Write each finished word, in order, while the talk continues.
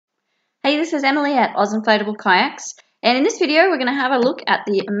Hey, this is Emily at Oz Inflatable Kayaks, and in this video we're going to have a look at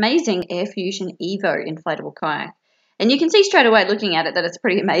the amazing AirFusion Evo Inflatable Kayak. And you can see straight away looking at it that it's a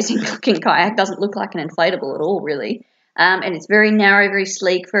pretty amazing looking kayak. It doesn't look like an inflatable at all, really. And it's very narrow, very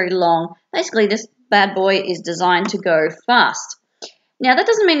sleek, very long. Basically, this bad boy is designed to go fast. Now, that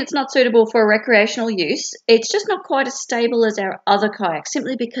doesn't mean it's not suitable for recreational use. It's just not quite as stable as our other kayaks,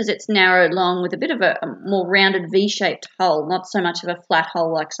 simply because it's narrow, long, with a bit of a more rounded V-shaped hull, not so much of a flat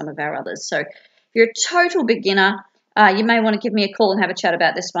hull like some of our others. So if you're a total beginner, you may want to give me a call and have a chat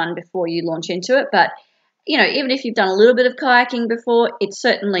about this one before you launch into it. But, you know, even if you've done a little bit of kayaking before, it's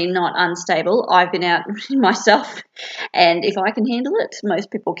certainly not unstable. I've been out myself, and if I can handle it, most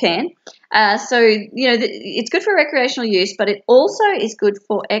people can. So, you know, it's good for recreational use, but it also is good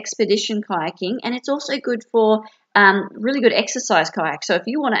for expedition kayaking, and it's also good for really good exercise kayak. So if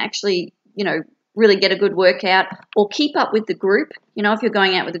you want to actually, you know, really get a good workout or keep up with the group, you know, if you're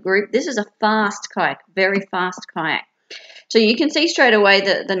going out with a group, this is a fast kayak, very fast kayak. So you can see straight away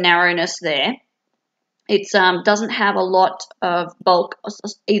the narrowness there. It doesn't have a lot of bulk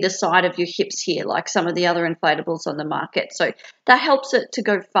either side of your hips here, like some of the other inflatables on the market. So that helps it to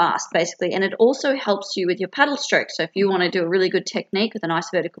go fast, basically. And it also helps you with your paddle stroke. So if you want to do a really good technique with a nice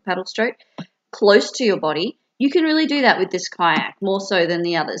vertical paddle stroke close to your body, you can really do that with this kayak, more so than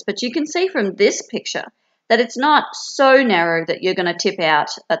the others. But you can see from this picture that it's not so narrow that you're going to tip out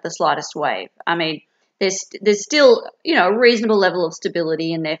at the slightest wave. I mean, there's still, you know, a reasonable level of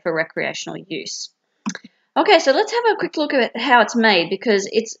stability in there for recreational use. Okay, so let's have a quick look at how it's made, because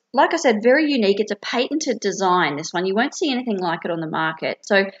it's, like I said, very unique. It's a patented design, this one. You won't see anything like it on the market.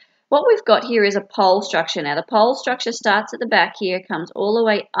 So what we've got here is a pole structure. Now, the pole structure starts at the back here, comes all the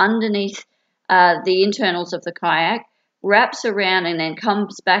way underneath the internals of the kayak, wraps around, and then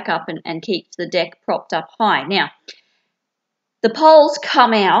comes back up and keeps the deck propped up high. Now, the poles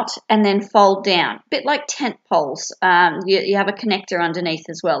come out and then fold down, a bit like tent poles. You have a connector underneath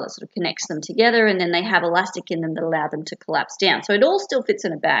as well that sort of connects them together, and then they have elastic in them that allow them to collapse down. So it all still fits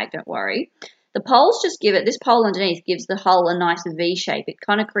in a bag, don't worry. The poles just give it, this pole underneath gives the hull a nice V shape. It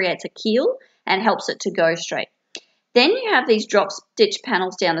kind of creates a keel and helps it to go straight. Then you have these drop stitch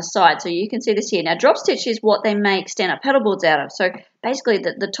panels down the side, so you can see this here. Now, drop stitch is what they make stand-up paddleboards out of. So basically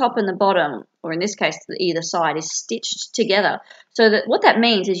the top and the bottom, or in this case either side, is stitched together. So that what that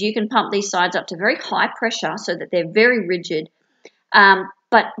means is you can pump these sides up to very high pressure so that they're very rigid,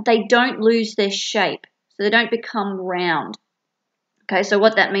 but they don't lose their shape, so they don't become round. Okay, so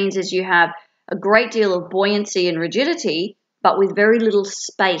what that means is you have a great deal of buoyancy and rigidity, but with very little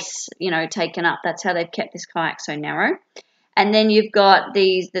space, you know, taken up. That's how they've kept this kayak so narrow. And then you've got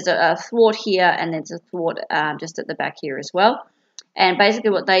these, there's a thwart here, and there's a thwart just at the back here as well. And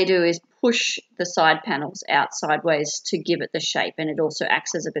basically what they do is push the side panels out sideways to give it the shape, and it also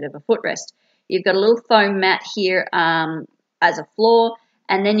acts as a bit of a footrest. You've got a little foam mat here as a floor,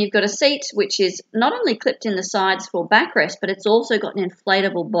 and then you've got a seat which is not only clipped in the sides for backrest, but it's also got an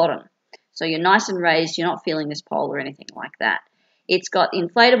inflatable bottom. So you're nice and raised, you're not feeling this pole or anything like that. It's got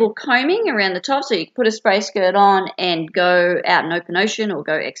inflatable coaming around the top, so you can put a spray skirt on and go out in open ocean or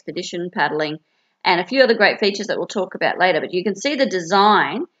go expedition paddling, and a few other great features that we'll talk about later. But you can see the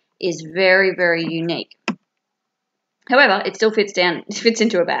design is very, very unique. However, it still fits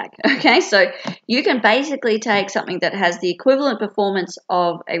into a bag, okay? So you can basically take something that has the equivalent performance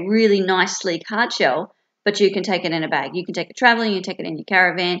of a really nice, sleek hard shell, but you can take it in a bag. You can take it traveling, you can take it in your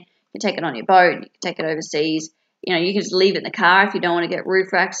caravan, you can take it on your boat, you can take it overseas. You know, you can just leave it in the car if you don't want to get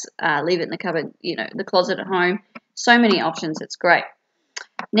roof racks, leave it in the cupboard, you know, the closet at home. So many options, it's great.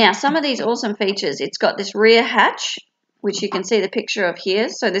 Now, some of these awesome features, it's got this rear hatch, which you can see the picture of here.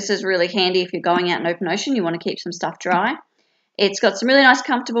 So this is really handy if you're going out in open ocean, you want to keep some stuff dry. It's got some really nice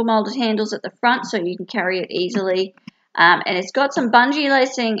comfortable molded handles at the front so you can carry it easily. And it's got some bungee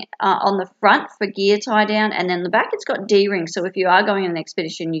lacing on the front for gear tie down, and then the back it's got D-rings, so if you are going on an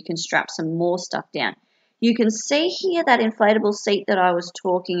expedition you can strap some more stuff down. You can see here that inflatable seat that I was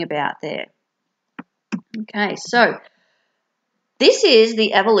talking about there. Okay, so this is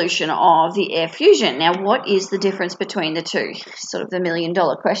the evolution of the AirFusion. Now, what is the difference between the two? Sort of the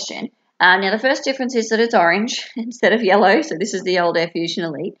million-dollar question. Now, the first difference is that it's orange instead of yellow, so this is the old AirFusion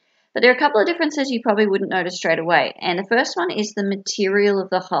Elite. But there are a couple of differences you probably wouldn't notice straight away. And the first one is the material of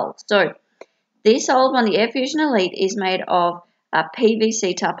the hull. So this old one, the AirFusion Elite, is made of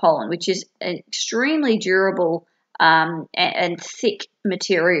PVC tarpaulin, which is an extremely durable and thick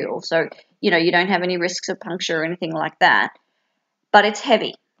material. So, you know, you don't have any risks of puncture or anything like that. But it's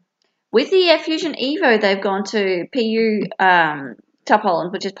heavy. With the AirFusion Evo, they've gone to PU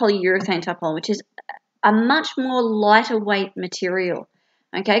tarpaulin, which is polyurethane tarpaulin, which is a much more lighter weight material.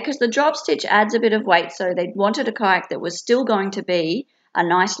 okay, because the drop stitch adds a bit of weight, so they wanted a kayak that was still going to be a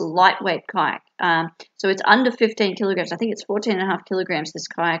nice lightweight kayak. So it's under 15 kilograms. I think it's 14.5 kilograms, this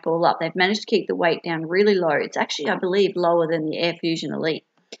kayak all up. They've managed to keep the weight down really low. It's actually, I believe, lower than the AirFusion Elite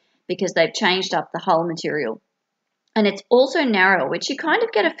because they've changed up the hull material. And it's also narrow, which you kind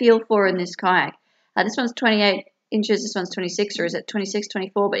of get a feel for in this kayak. This one's 28 inches, this one's 26, or is it 26,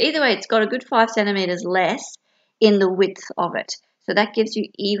 24? But either way, it's got a good 5 centimeters less in the width of it. So that gives you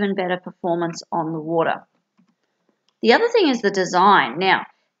even better performance on the water. The other thing is the design. Now,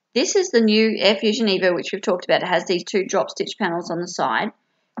 this is the new AirFusion Evo, which we've talked about. It has these 2 drop stitch panels on the side.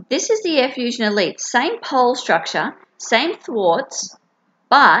 This is the AirFusion Elite. Same pole structure, same thwarts,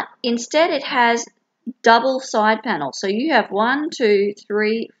 but instead it has double side panels. So you have 1, 2,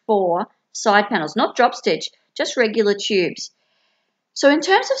 3, 4 side panels, not drop stitch, just regular tubes. So in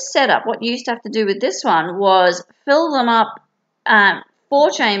terms of setup, what you used to have to do with this one was fill them up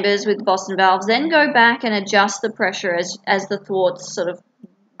 4 chambers with Boston valves, then go back and adjust the pressure as the thwarts sort of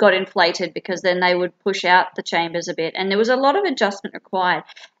got inflated, because then they would push out the chambers a bit, and there was a lot of adjustment required,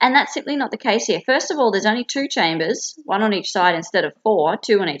 and that's simply not the case here. First of all, there's only 2 chambers, 1 on each side instead of 4,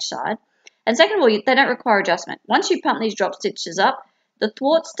 2 on each side, and second of all, they don't require adjustment. Once you pump these drop stitches up, the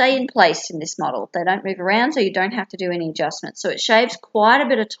thwarts stay in place in this model. They don't move around, so you don't have to do any adjustments. So it shaves quite a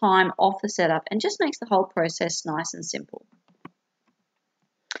bit of time off the setup and just makes the whole process nice and simple.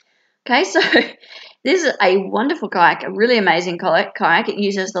 Okay, so this is a wonderful kayak, a really amazing kayak. It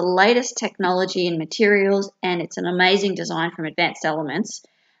uses the latest technology and materials, and it's an amazing design from Advanced Elements.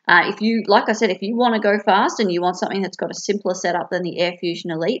 Like I said, if you want to go fast and you want something that's got a simpler setup than the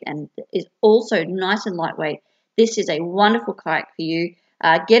AirFusion Elite and is also nice and lightweight, this is a wonderful kayak for you.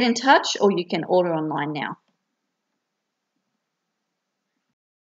 Get in touch, or you can order online now.